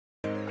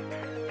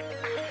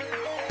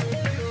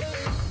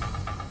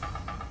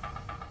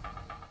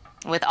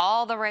With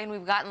all the rain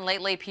we've gotten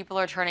lately, people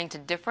are turning to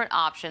different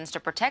options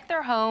to protect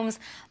their homes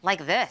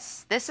like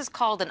this. This is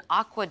called an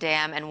aqua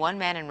dam, and one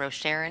man in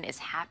Rocheron is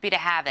happy to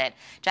have it.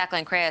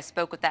 Jacqueline Crea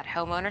spoke with that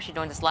homeowner. She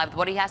joins us live with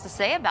what he has to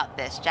say about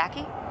this.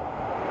 Jackie?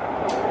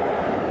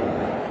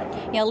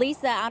 Yeah,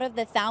 Lisa, out of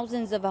the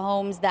thousands of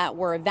homes that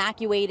were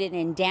evacuated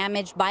and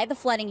damaged by the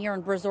flooding here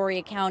in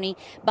Brazoria County,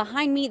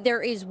 behind me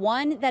there is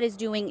one that is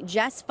doing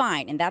just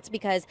fine, and that's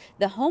because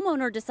the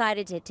homeowner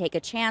decided to take a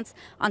chance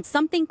on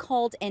something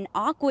called an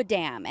aqua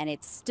dam, and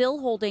it's still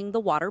holding the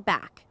water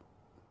back.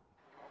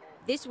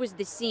 This was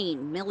the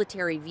scene: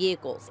 military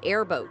vehicles,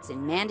 airboats,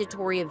 and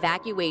mandatory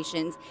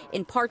evacuations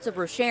in parts of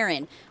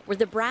Rocheron where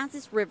the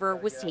Brazos River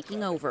was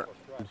taking over.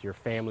 Your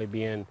family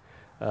being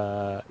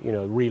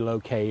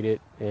relocated,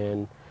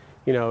 and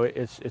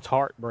it's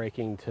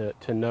heartbreaking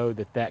to know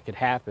that could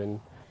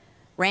happen.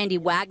 Randy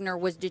Wagner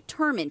was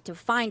determined to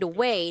find a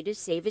way to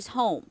save his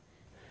home.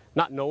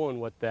 Not knowing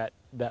what that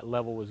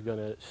level was going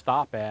to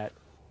stop at,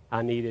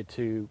 I needed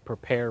to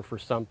prepare for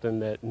something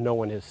that no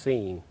one has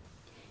seen.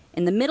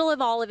 In the middle of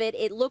all of it,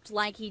 it looked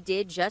like he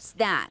did just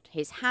that.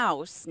 His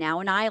house, now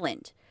an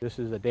island. This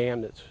is a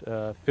dam that's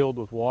filled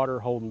with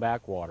water, holding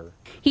back water.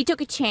 He took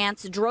a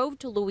chance, drove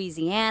to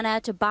Louisiana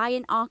to buy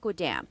an aqua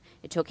dam.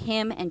 It took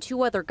him and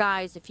two other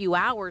guys a few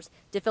hours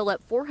to fill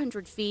up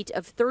 400 feet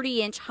of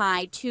 30-inch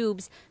high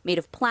tubes made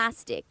of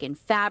plastic and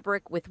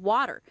fabric with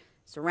water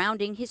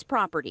surrounding his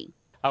property.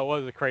 I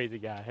was a crazy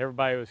guy.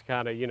 Everybody was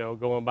kind of,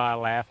 going by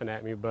laughing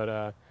at me,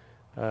 but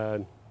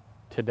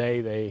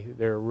today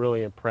they're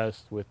really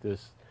impressed with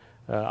this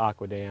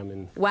aqua dam.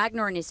 And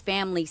Wagner and his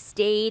family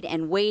stayed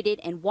and waited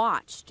and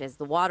watched as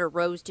the water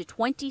rose to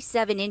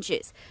 27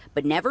 inches,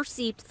 but never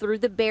seeped through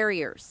the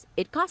barriers.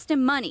 It cost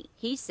him money,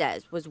 he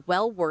says, was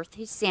well worth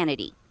his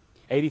sanity.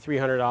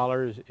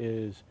 $8,300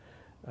 is,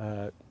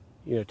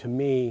 to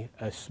me,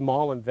 a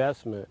small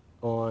investment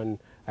on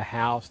a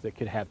house that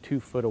could have 2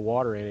 foot of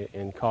water in it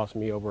and cost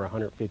me over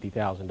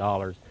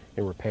 $150,000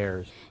 in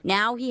repairs.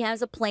 Now he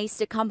has a place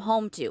to come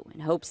home to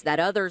and hopes that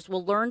others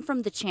will learn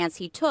from the chance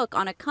he took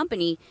on a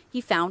company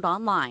he found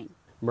online.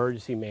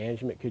 Emergency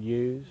management could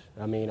use.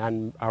 I mean,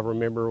 I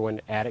remember when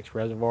Addicks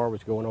Reservoir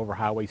was going over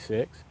Highway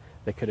 6,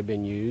 that could have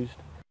been used.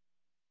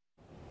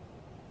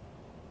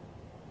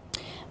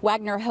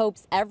 Wagner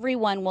hopes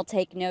everyone will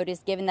take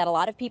notice, given that a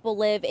lot of people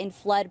live in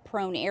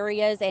flood-prone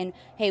areas, and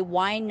hey,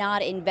 why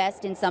not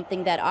invest in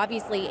something that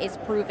obviously is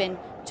proven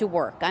to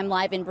work? I'm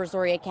live in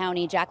Brazoria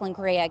County. Jacqueline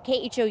Crea,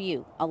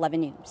 KHOU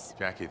 11 News.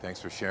 Jackie, thanks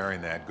for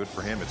sharing that. Good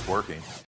for him, it's working.